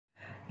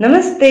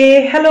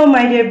Namaste, hello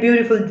my dear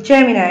beautiful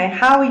Gemini,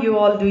 how are you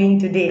all doing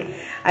today?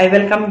 I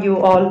welcome you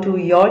all to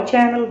your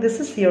channel.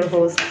 This is your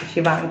host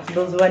Shivansh.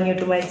 Those who are new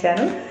to my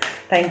channel,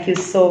 thank you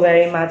so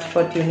very much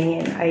for tuning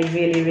in. I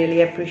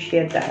really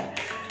appreciate that.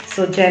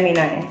 So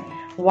Gemini,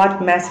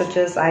 what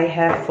messages I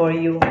have for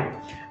you?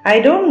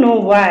 I don't know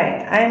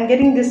why I am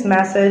getting this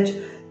message,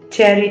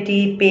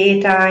 charity, pay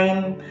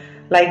time,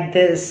 like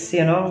this,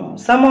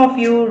 some of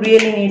you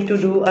really need to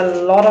do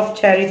a lot of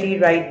charity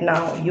right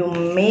now. You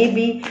may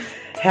be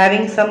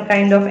having some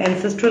kind of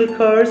ancestral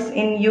curse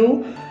in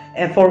you,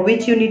 for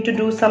which you need to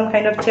do some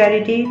kind of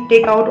charity.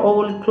 Take out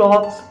old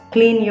clothes,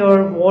 clean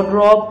your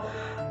wardrobe,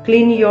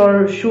 clean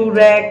your shoe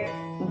rack,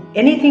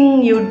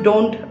 anything you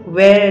don't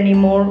wear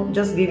anymore,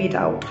 just give it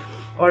out.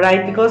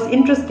 Alright, because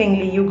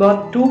interestingly you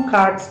got two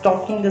cards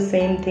talking the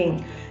same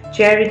thing,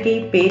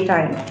 charity, pay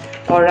time.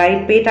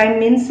 Alright, pay time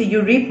means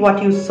you reap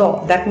what you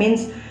sow. That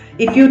means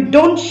if you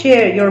don't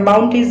share your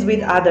bounties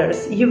with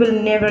others, you will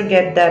never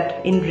get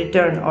that in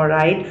return.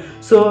 Alright,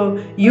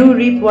 so you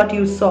reap what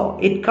you sow.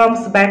 It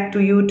comes back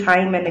to you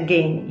time and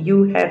again.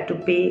 You have to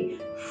pay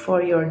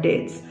for your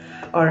debts.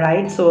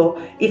 Alright,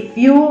 so if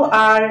you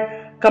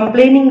are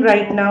complaining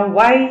right now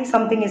why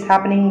something is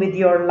happening with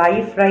your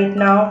life right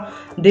now,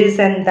 this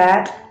and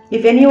that,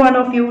 if any one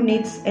of you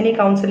needs any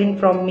counseling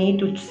from me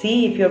to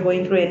see if you're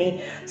going through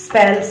any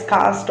spells,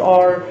 cast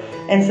or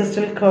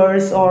ancestral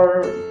curse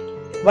or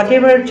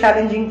whatever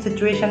challenging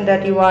situation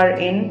that you are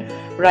in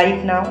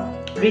right now,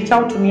 reach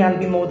out to me. I'll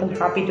be more than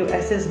happy to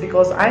assist,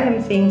 because I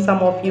am seeing some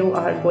of you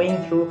are going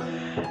through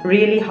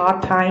really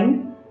hard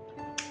time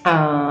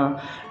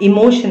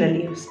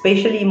emotionally,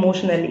 especially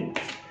emotionally.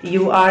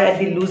 You are at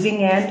the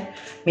losing end.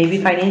 Maybe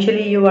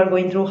financially you are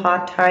going through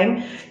hard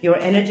time. Your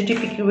energy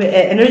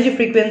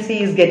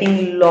frequency is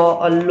getting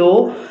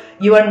low.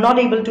 You are not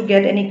able to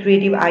get any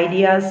creative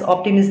ideas.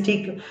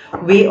 Optimistic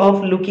way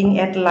of looking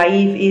at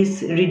life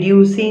is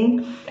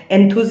reducing.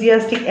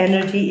 Enthusiastic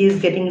energy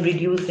is getting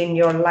reduced in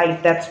your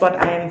life. That's what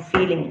I am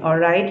feeling. All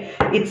right,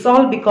 it's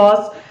all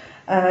because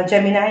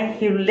Gemini,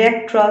 you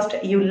lack trust,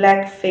 you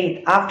lack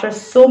faith. After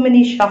so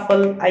many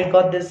shuffle, I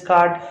got this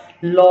card,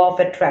 law of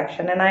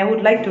attraction, and I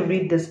would like to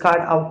read this card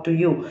out to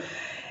you.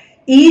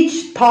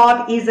 Each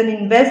thought is an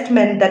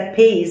investment that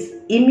pays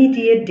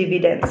immediate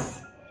dividends.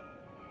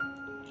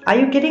 Are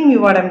you getting me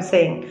what I'm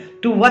saying?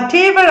 To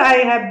whatever I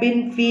have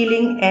been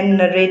feeling and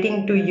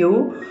narrating to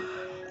you,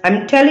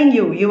 I'm telling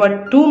you, you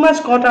are too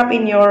much caught up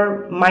in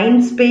your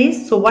mind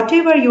space. So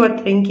whatever you are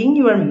thinking,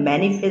 you are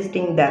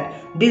manifesting that.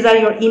 These are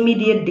your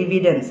immediate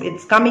dividends.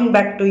 It's coming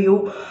back to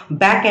you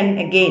back and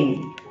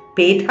again.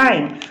 Pay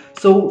time.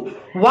 So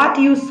what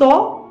you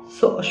sow,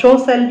 so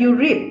shall you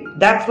reap.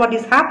 That's what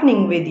is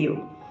happening with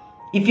you.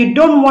 If you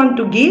don't want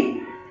to give,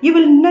 you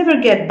will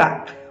never get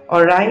back.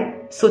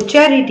 Alright. So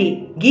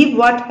charity, give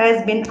what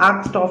has been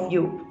asked of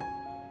you.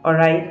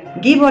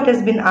 Alright. Give what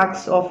has been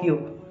asked of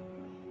you.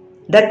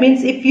 That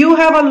means if you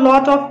have a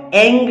lot of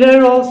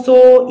anger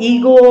also,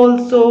 ego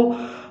also,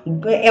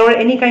 or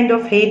any kind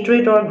of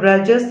hatred or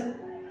grudges,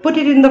 put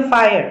it in the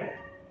fire.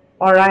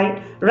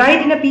 Alright.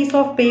 Write in a piece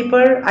of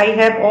paper, I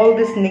have all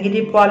these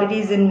negative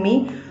qualities in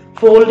me.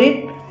 Fold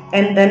it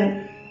and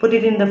then put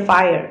it in the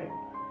fire.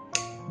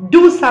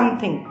 Do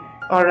something.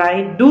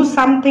 Alright. Do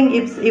something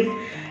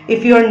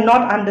if you are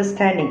not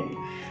understanding.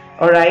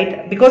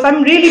 Alright. Because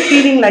I'm really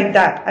feeling like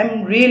that.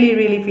 I'm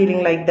really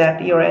feeling like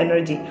that, your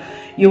energy.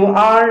 You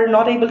are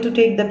not able to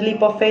take that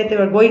leap of faith. You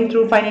are going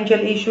through financial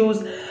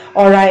issues.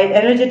 Alright,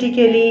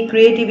 energetically,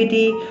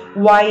 creativity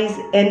wise,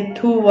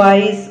 enthu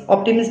wise,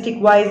 optimistic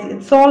wise,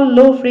 it's all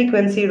low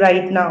frequency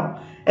right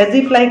now. As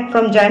if like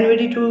from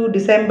January to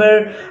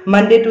December,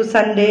 Monday to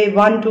Sunday,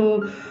 1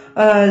 to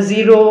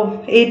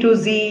 0, A to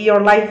Z, your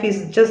life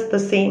is just the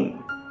same.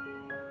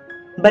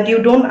 But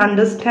you don't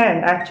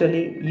understand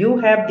actually. You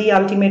have the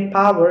ultimate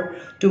power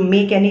to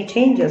make any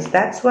changes.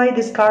 That's why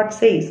this card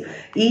says,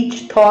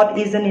 each thought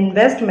is an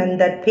investment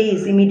that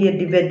pays immediate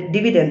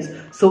dividends.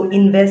 So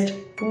invest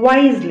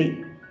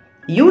wisely.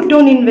 You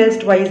don't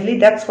invest wisely.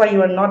 That's why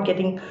you are not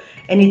getting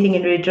anything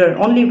in return.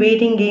 Only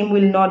waiting game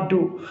will not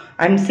do.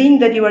 I'm seeing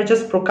that you are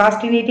just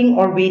procrastinating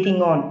or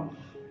waiting on.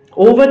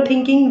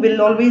 Overthinking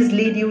will always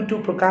lead you to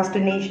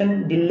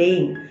procrastination,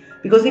 delaying.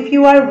 Because if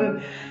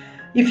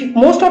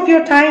most of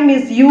your time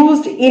is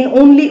used in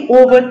only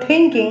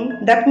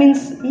overthinking, that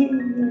means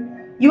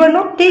you are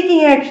not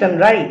taking action,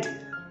 right?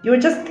 You are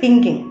just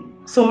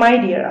thinking. So my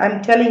dear,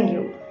 I'm telling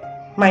you,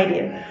 my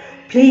dear,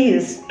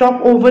 please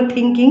stop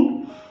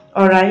overthinking.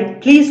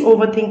 Alright, please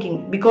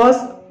overthinking, because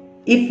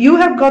if you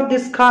have got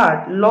this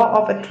card, law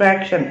of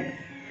attraction,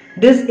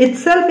 this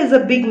itself is a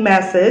big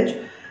message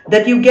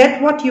that you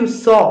get what you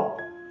sow.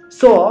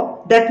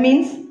 So that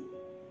means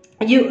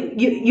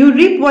you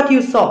reap what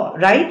you sow,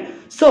 right?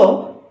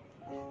 So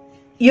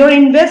your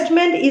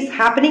investment is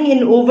happening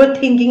in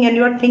overthinking, and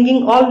you are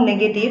thinking all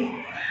negative,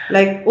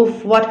 like,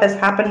 oof, what has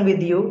happened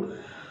with you?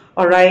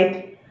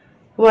 Alright,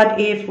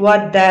 what if,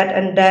 what that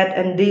and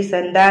this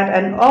and that,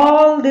 and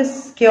all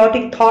these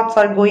chaotic thoughts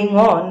are going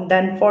on,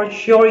 then for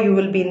sure you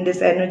will be in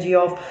this energy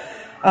of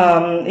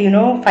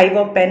Five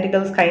of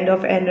Pentacles kind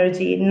of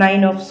energy,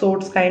 Nine of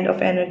Swords kind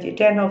of energy,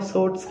 Ten of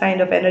Swords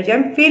kind of energy.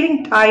 I'm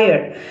feeling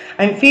tired.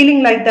 I'm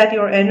feeling like that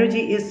your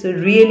energy is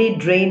really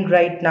drained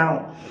right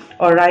now.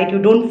 All right, you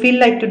don't feel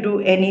like to do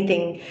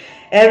anything.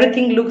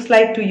 Everything looks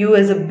like to you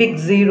as a big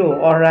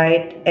zero. All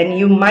right, and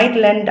you might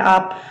end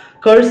up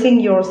cursing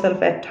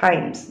yourself at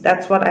times.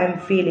 That's what I'm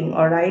feeling.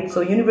 All right,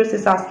 so universe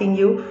is asking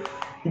you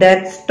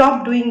that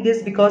stop doing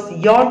this, because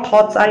your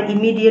thoughts are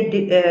immediate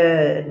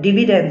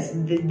dividends.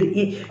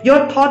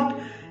 Your thought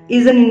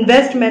is an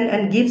investment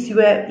and gives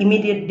you an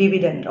immediate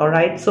dividend. All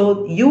right,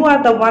 so you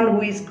are the one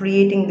who is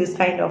creating this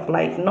kind of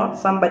life, not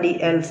somebody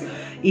else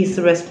is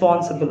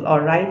responsible.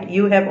 All right,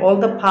 you have all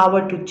the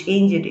power to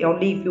change it,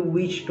 only if you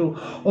wish to,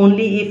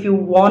 only if you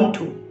want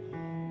to.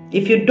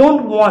 If you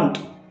don't want,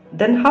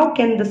 then how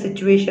can the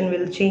situation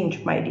will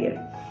change, my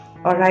dear?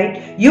 All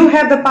right, you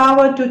have the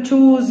power to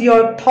choose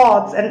your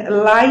thoughts and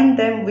align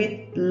them with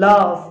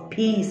love,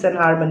 peace and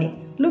harmony.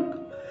 Look,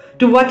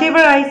 to whatever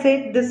I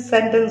said, this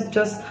sentence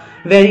just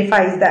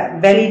verifies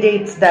that,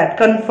 validates that,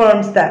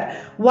 confirms that.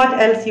 What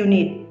else you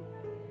need?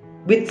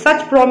 With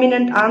such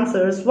prominent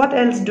answers, what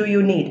else do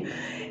you need?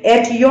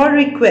 At your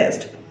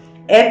request,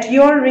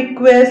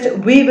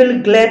 we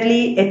will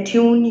gladly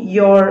attune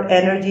your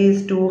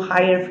energies to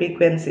higher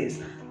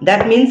frequencies.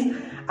 That means,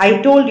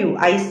 I told you,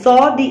 I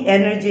saw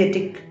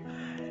the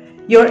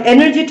your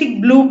energetic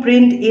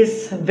blueprint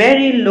is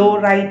very low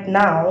right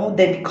now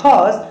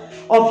because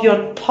of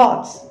your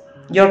thoughts.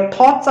 Your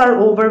thoughts are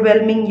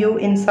overwhelming you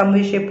in some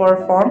way, shape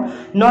or form,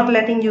 not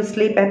letting you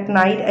sleep at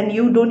night, and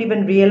you don't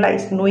even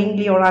realize,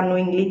 knowingly or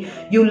unknowingly,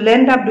 you'll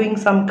end up doing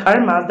some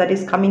karma that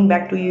is coming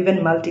back to you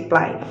even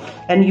multiply,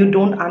 and you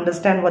don't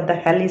understand what the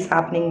hell is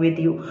happening with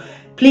you.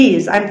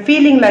 Please, I'm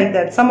feeling like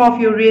that. Some of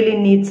you really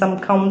need some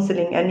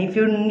counseling, and if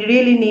you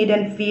really need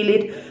and feel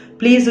it,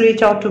 please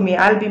reach out to me.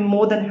 I'll be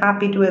more than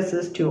happy to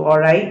assist you. All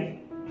right,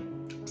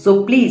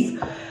 so please,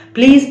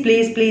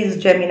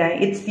 Gemini,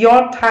 it's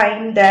your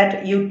time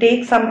that you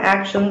take some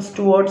actions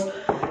towards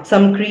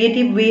some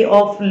creative way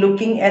of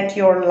looking at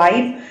your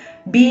life.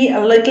 Be a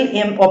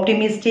little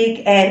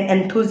optimistic and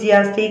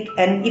enthusiastic,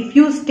 and if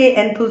you stay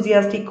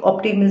enthusiastic,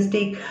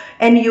 optimistic,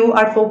 and you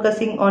are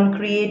focusing on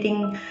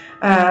creating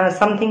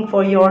something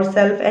for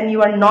yourself, and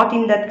you are not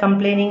in that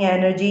complaining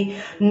energy,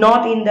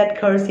 not in that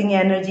cursing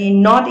energy,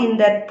 not in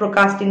that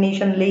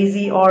procrastination,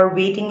 lazy or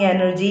waiting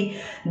energy,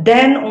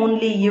 then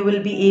only you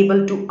will be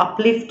able to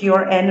uplift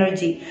your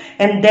energy,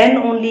 and then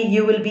only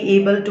you will be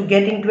able to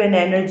get into an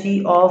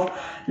energy of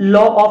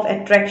law of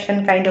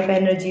attraction kind of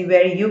energy,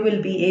 where you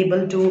will be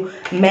able to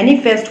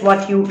manifest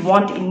what you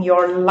want in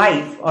your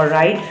life. All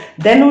right,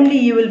 then only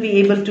you will be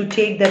able to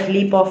take that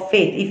leap of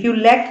faith. If you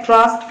lack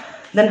trust,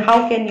 then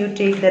how can you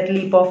take that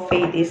leap of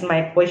faith is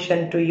my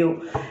question to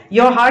you.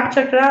 Your heart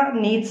chakra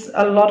needs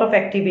a lot of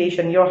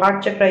activation. Your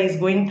heart chakra is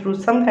going through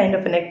some kind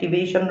of an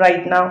activation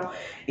right now.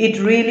 It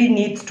really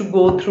needs to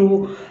go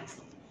through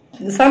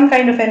some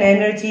kind of an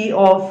energy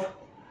of,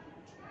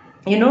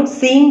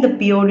 seeing the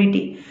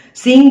purity,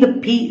 seeing the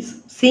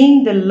peace,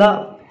 seeing the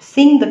love,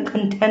 seeing the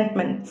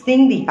contentment,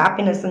 seeing the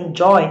happiness and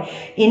joy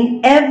in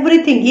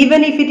everything.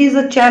 Even if it is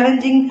a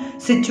challenging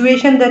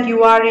situation that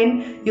you are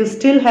in, you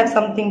still have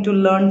something to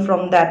learn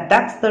from that.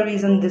 That's the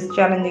reason this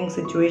challenging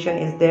situation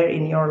is there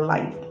in your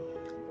life.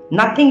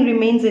 Nothing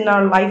remains in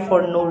our life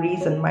for no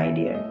reason, my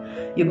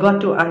dear. You got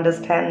to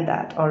understand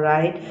that. All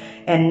right,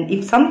 and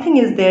if something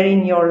is there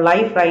in your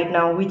life right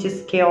now which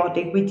is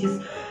chaotic, which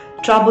is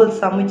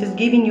troublesome, which is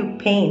giving you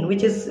pain,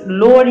 which is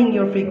lowering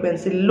your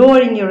frequency,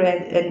 lowering your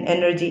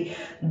energy,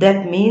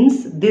 that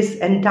means this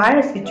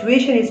entire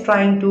situation is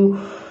trying to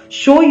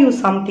show you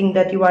something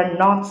that you are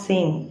not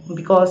seeing.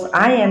 Because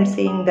I am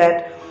saying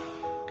that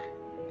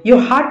your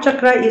heart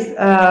chakra is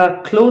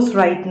closed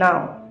right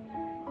now.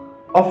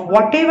 Of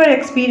whatever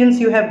experience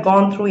you have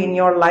gone through in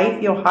your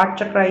life, your heart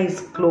chakra is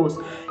closed.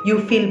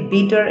 You feel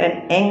bitter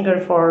and anger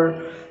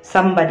for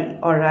somebody,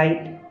 all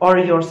right, or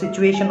your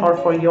situation, or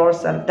for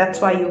yourself. That's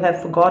why you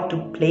have forgot to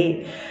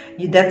play.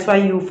 That's why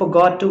you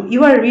forgot to.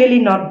 You are really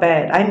not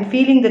bad. I'm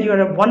feeling that you are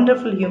a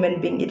wonderful human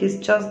being. It is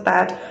just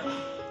that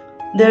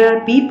there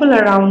are people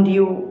around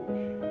you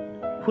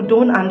who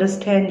don't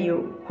understand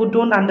you, who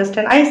don't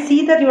understand. I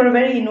see that you are a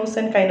very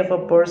innocent kind of a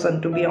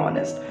person, to be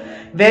honest.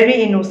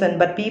 Very innocent,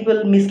 but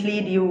people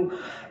mislead you,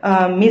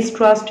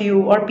 mistrust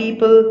you, or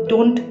people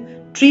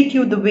don't treat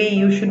you the way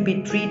you should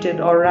be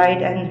treated, all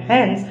right, and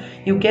hence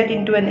you get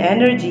into an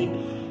energy.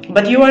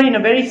 But you are in a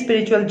very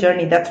spiritual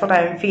journey. That's what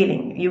I am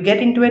feeling. You get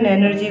into an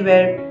energy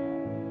where,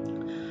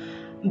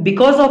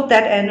 because of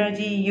that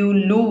energy, you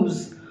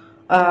lose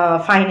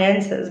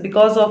finances.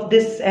 Because of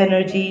this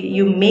energy,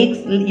 you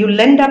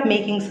end up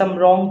making some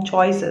wrong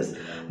choices.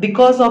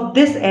 Because of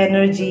this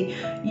energy,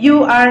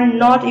 you are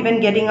not even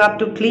getting up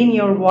to clean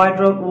your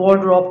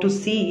wardrobe to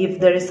see if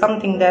there is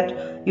something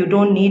that you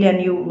don't need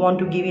and you want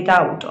to give it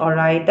out. All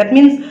right, that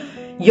means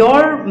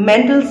your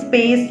mental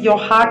space, your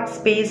heart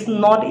space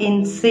not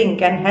in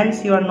sync, and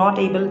hence you are not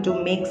able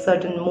to make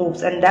certain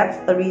moves. And that's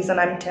the reason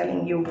I'm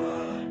telling you,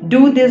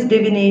 do this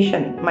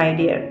divination, my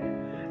dear.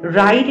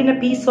 Write in a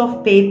piece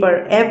of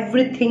paper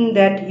everything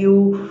that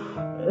you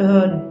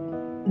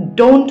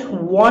don't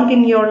want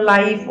in your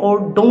life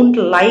or don't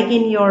like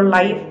in your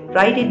life.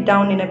 Write it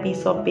down in a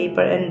piece of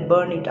paper and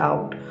burn it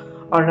out.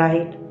 All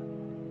right.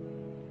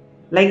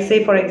 Like,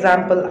 say for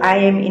example, I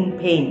am in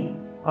pain.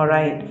 All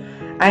right.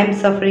 I am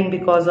suffering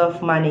because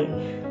of money.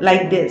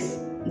 Like this.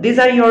 These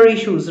are your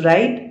issues,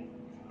 right?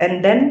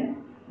 And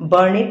then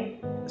burn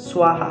it,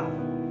 swaha.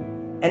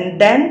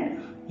 And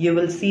then you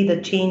will see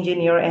the change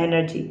in your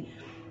energy.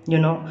 You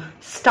know,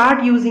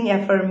 start using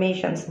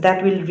affirmations.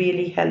 That will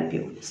really help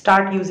you.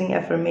 Start using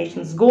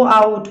affirmations. Go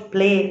out,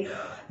 play.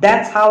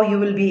 That's how you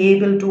will be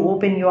able to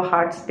open your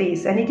heart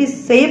space. And it is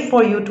safe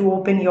for you to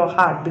open your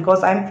heart,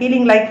 because I'm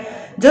feeling like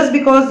just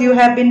because you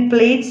have been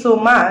played so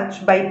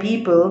much by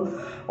people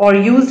or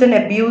used and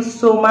abused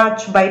so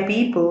much by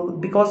people,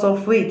 because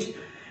of which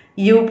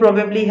you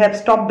probably have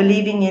stopped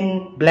believing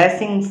in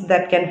blessings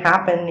that can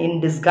happen in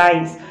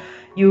disguise.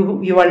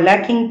 You are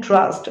lacking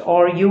trust,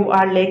 or you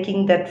are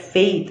lacking that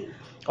faith.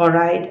 All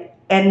right.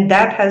 And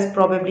that has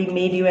probably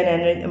made you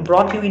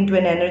brought you into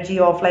an energy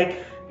of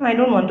like, I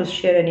don't want to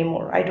share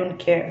anymore. I don't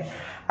care.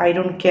 I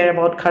don't care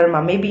about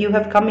karma. Maybe you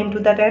have come into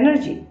that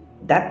energy.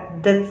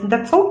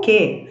 That's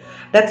okay.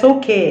 That's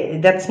okay.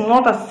 That's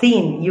not a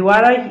sin. You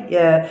are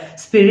a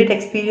spirit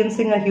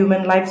experiencing a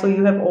human life. So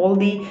you have all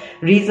the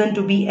reason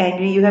to be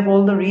angry. You have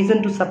all the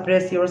reason to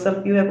suppress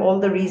yourself. You have all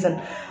the reason.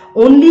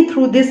 Only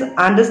through this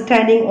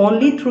understanding,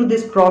 only through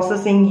this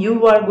processing,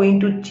 you are going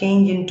to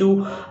change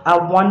into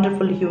a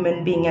wonderful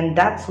human being. And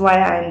that's why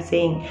I am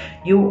saying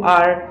you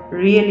are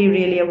really,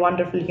 really a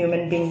wonderful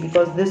human being,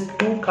 because this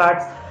 2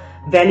 cards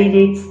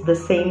validates the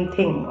same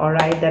thing, all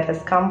right, that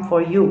has come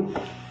for you.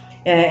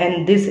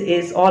 And this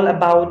is all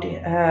about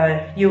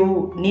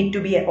you need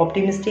to be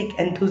optimistic,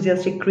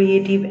 enthusiastic,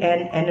 creative,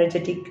 and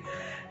energetic.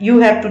 You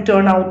have to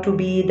turn out to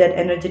be that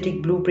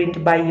energetic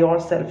blueprint by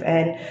yourself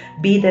and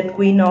be that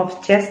queen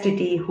of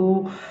chastity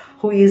who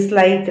is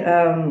like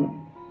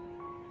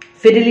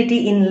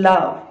fidelity in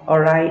love.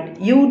 All right,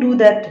 you do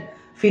that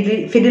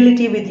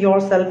fidelity with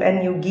yourself,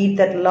 and you give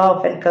that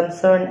love and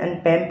concern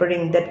and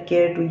pampering, that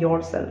care to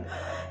yourself.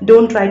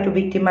 Don't try to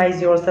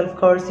victimize yourself,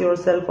 curse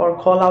yourself, or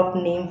call out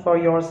name for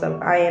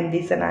yourself. I am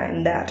this and I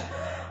am that.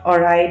 All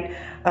right.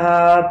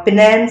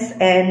 Penance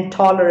and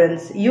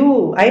tolerance.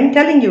 I'm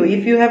telling you,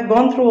 if you have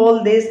gone through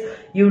all this,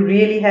 you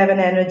really have an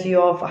energy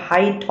of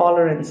high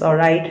tolerance. All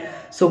right.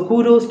 So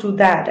kudos to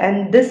that.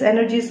 And this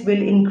energies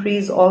will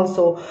increase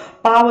also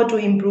power to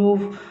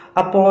improve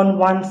upon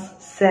one's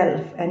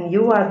self. And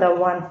you are the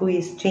one who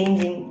is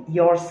changing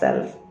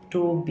yourself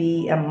to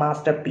be a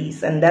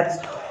masterpiece. And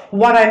that's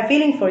what I'm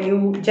feeling for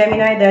you,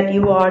 Gemini, that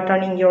you are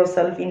turning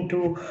yourself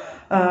into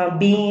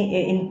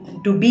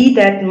to be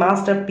that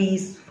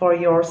masterpiece for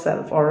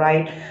yourself. All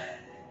right,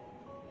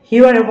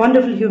 you are a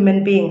wonderful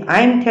human being.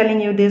 I'm telling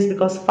you this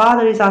because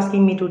Father is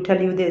asking me to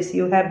tell you this.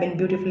 You have been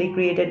beautifully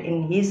created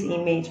in His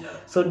image,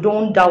 so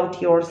don't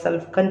doubt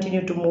yourself.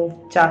 Continue to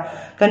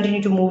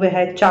move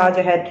ahead, charge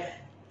ahead.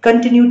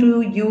 Continue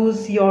to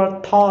use your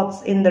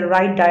thoughts in the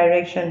right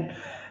direction,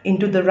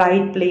 into the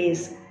right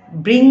place.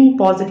 Bring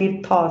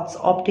positive thoughts,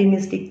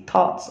 optimistic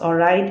thoughts, all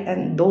right?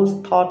 And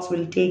those thoughts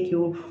will take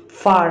you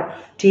far,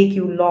 take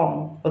you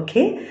long,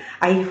 okay?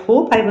 I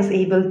hope I was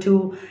able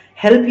to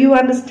help you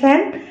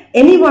understand.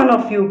 Any one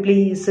of you,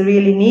 please,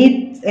 really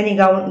needs any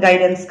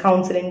guidance,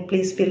 counseling,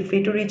 please feel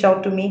free to reach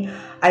out to me.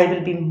 I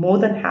will be more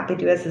than happy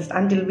to assist.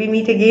 Until we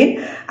meet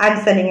again,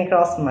 I'm sending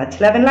across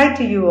much love and light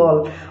to you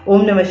all.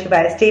 Om Namah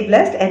Shivaya. Stay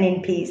blessed and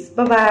in peace.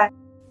 Bye-bye.